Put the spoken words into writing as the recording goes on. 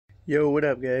Yo, what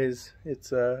up, guys?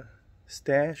 It's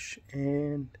Stash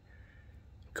and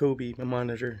Kobe, my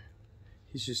monitor.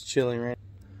 He's just chilling right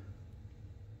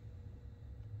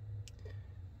now.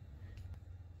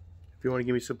 If you want to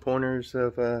give me some pointers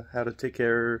of how to take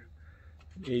care of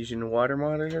Asian water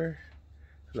monitor,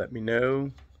 let me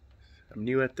know. I'm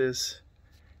new at this,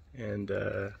 and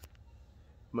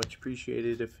much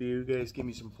appreciated if you guys give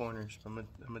me some pointers. I'm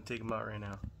gonna take them out right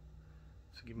now.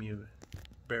 So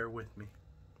bear with me.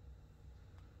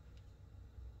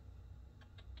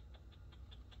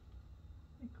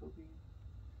 Hey, Kobe.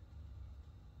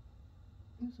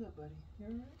 What's up, buddy? You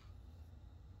alright?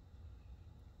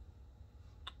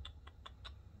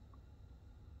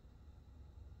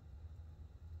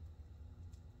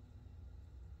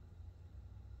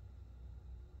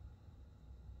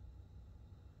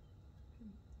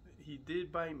 He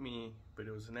did bite me, but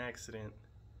it was an accident.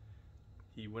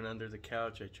 He went under the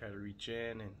couch. I tried to reach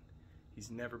in, and he's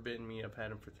never bitten me. I've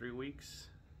had him for 3 weeks,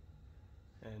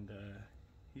 and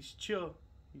he's chill.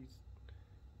 He's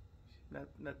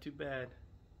not too bad.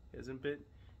 He hasn't bit.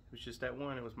 It was just that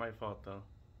one. It was my fault though.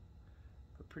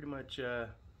 But pretty much, he's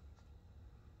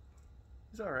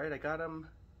all right. I got him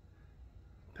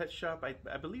pet shop. I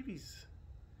believe he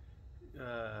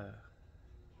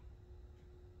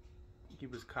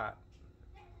was caught.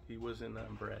 He wasn't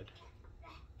bred.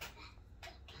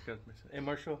 Hey,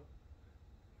 Marshall,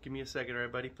 give me a second, all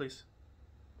right, buddy, please.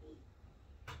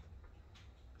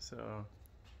 So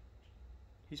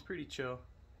he's pretty chill,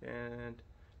 and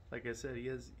like I said, he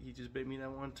just bit me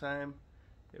that one time.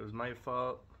 It was my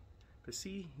fault. But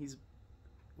see,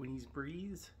 when he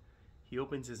breathes, he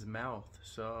opens his mouth.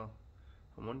 So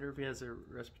I wonder if he has a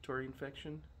respiratory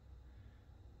infection.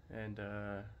 And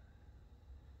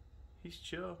he's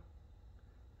chill.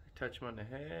 I touch him on the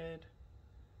head.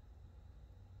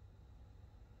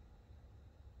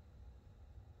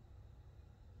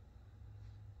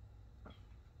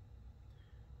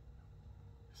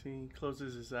 See, he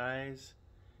closes his eyes.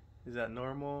 Is that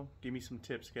normal? Give me some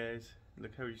tips, guys.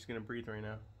 Look how he's gonna breathe right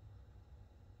now.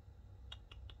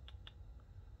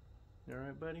 You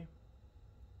alright, buddy?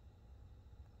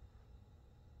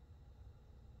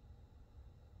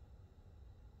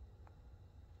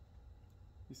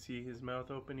 You see his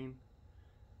mouth opening?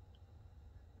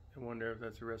 I wonder if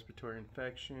that's a respiratory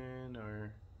infection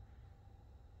or...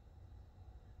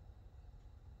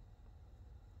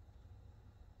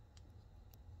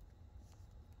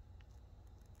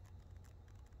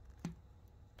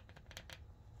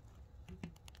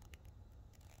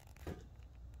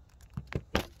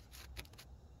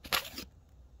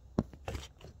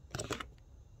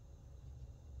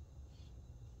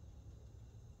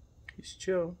 He's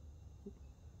chill.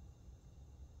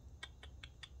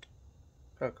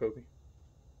 How, Kobe?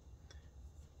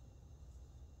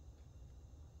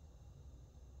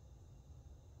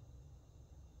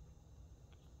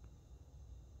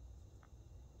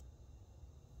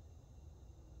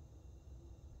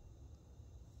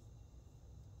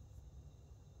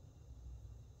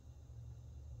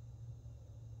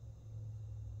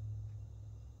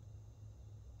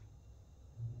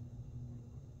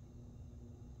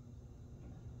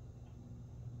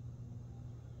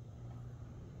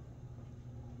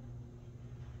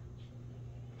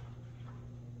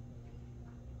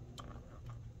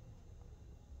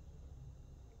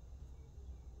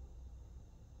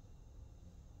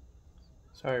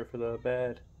 Sorry for the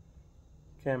bad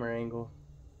camera angle,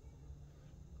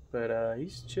 but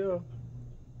he's chill.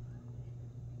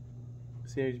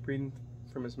 See how he's breathing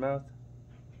from his mouth?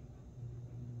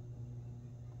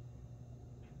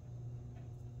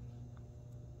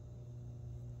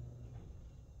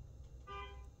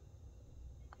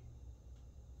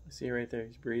 See right there,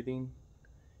 he's breathing.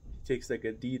 He takes like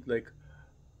a deep,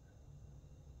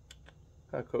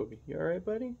 How, Kobe? You alright,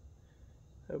 buddy?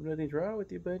 Hope nothing's wrong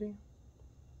with you, buddy.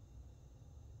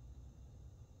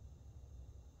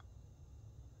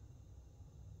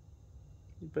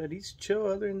 But he's chill.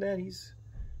 Other than that,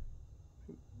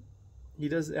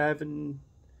 I haven't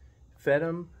fed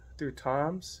him through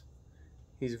Tom's.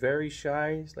 He's very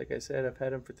shy. Like I said, I've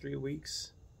had him for 3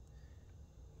 weeks.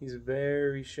 He's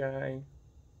very shy.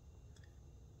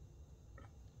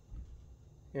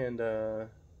 And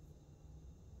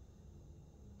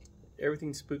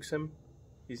everything spooks him.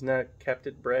 He's not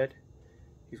captive bred.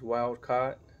 He's wild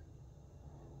caught.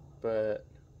 But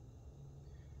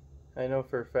I know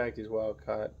for a fact he's wild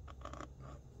caught.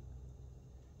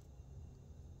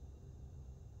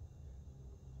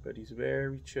 But he's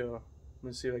very chill.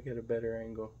 Let's see if I get a better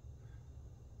angle.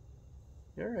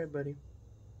 You alright, buddy?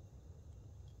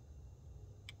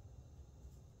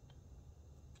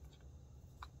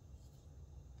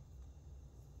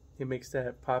 He makes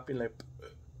that popping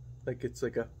like it's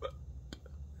like a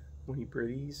when he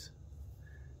breathes.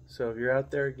 So if you're out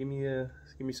there, give me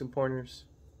some pointers.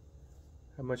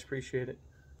 I much appreciate it.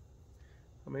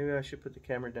 Or maybe I should put the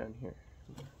camera down here.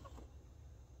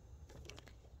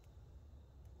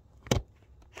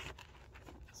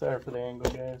 Sorry for the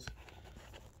angle, guys.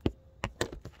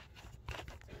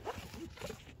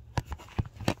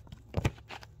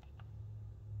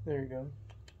 There you go.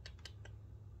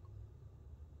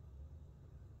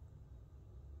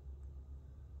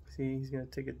 See, he's gonna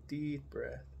take a deep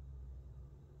breath.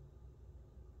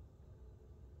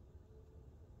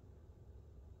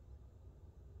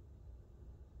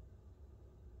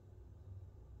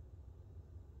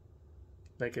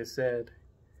 Like I said,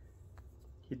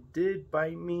 he did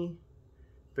bite me,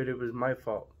 but it was my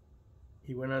fault.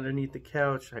 He went underneath the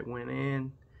couch. I went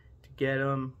in to get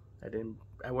him.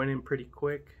 I went in pretty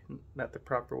quick, not the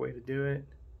proper way to do it.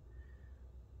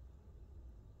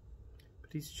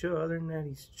 But he's chill. Other than that,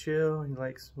 he's chill. He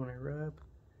likes when I rub.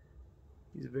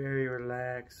 He's very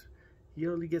relaxed. He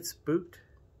only gets spooked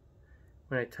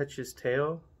when I touch his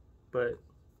tail, but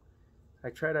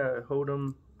I try to hold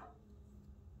him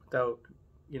without,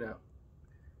 you know,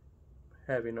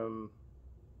 having him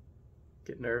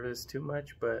get nervous too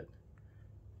much. But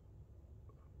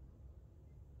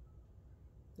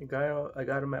I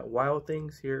got him at Wild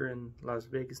Things here in Las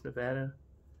Vegas, Nevada.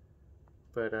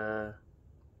 But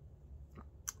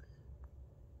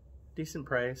decent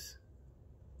price.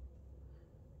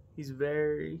 He's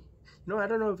very, I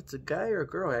don't know if it's a guy or a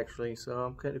girl actually. So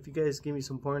I'm kind of, if you guys give me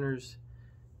some pointers,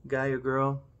 guy or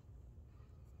girl.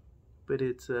 But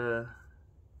it's I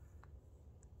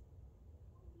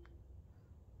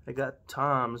got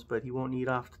Toms, but he won't eat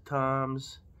off the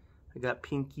Toms. I got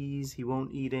Pinkies. He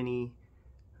won't eat any.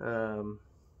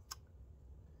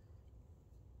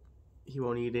 He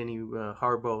won't eat any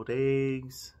hard-boiled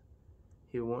eggs.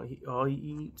 All he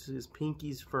eats is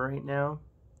Pinkies for right now.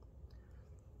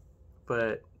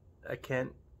 But I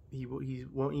can't. He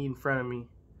won't eat in front of me.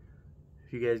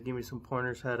 If you guys give me some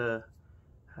pointers how to.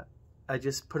 I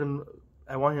just put him.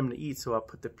 I want him to eat, so I'll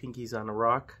put the Pinkies on a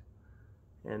rock,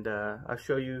 and I'll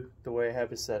show you the way I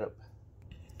have it set up.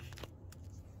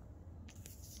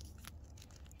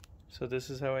 So this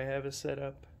is how I have it set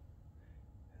up.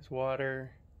 His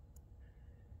water,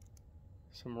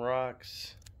 some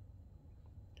rocks,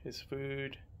 his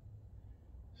food.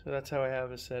 So that's how I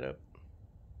have it set up.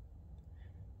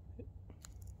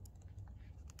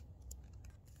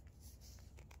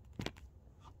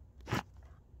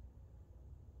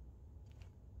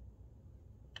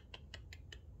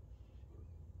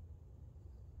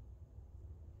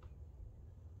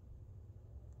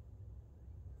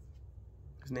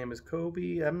 His name is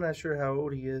Kobe. I'm not sure how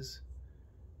old he is,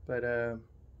 but or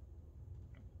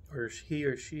he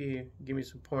or she, give me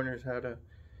some pointers how to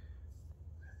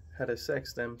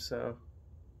sex them. So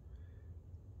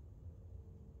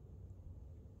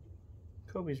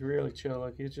Kobe's really chill.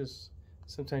 Like, he's just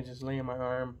sometimes just lay on my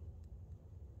arm.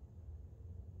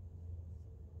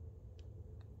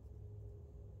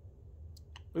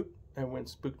 Oop! I went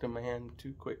spooked on my hand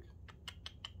too quick.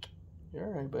 You're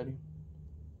all right, buddy.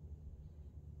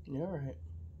 You're all right.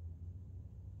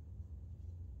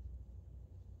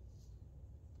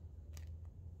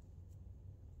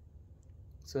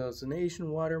 So it's an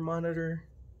Asian water monitor,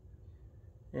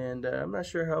 and I'm not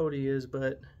sure how old he is,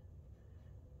 but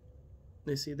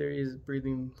you see there he is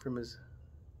breathing from his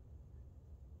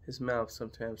mouth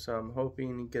sometimes. So I'm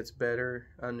hoping he gets better.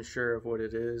 Unsure of what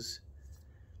it is.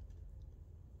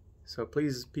 So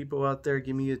please, people out there,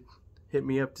 hit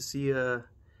me up to see how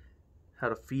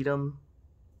to feed him,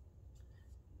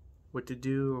 what to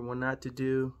do or what not to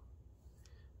do.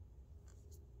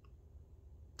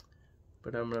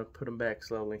 But I'm gonna put them back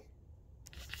slowly.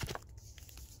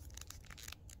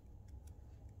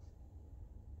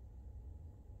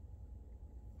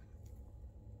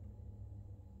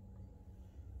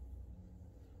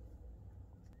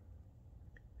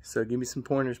 So give me some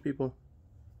pointers, people.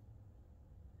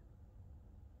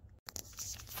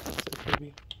 So,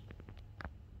 baby.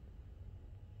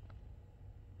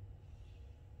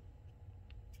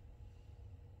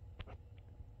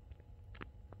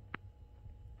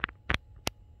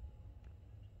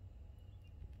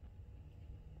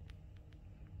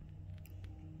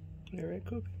 All right,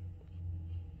 Kobe.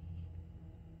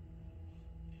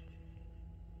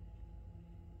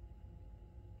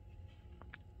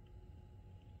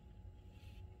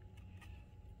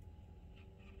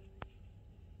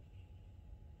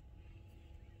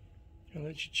 I'll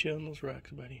let you chill on those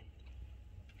rocks, buddy.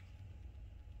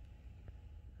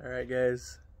 All right,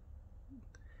 guys.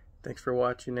 Thanks for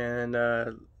watching, and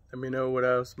Let me know what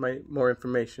else more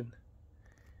information.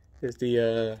 Is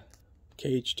the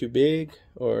cage too big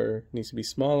or needs to be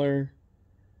smaller?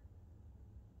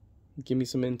 Give me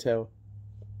some intel.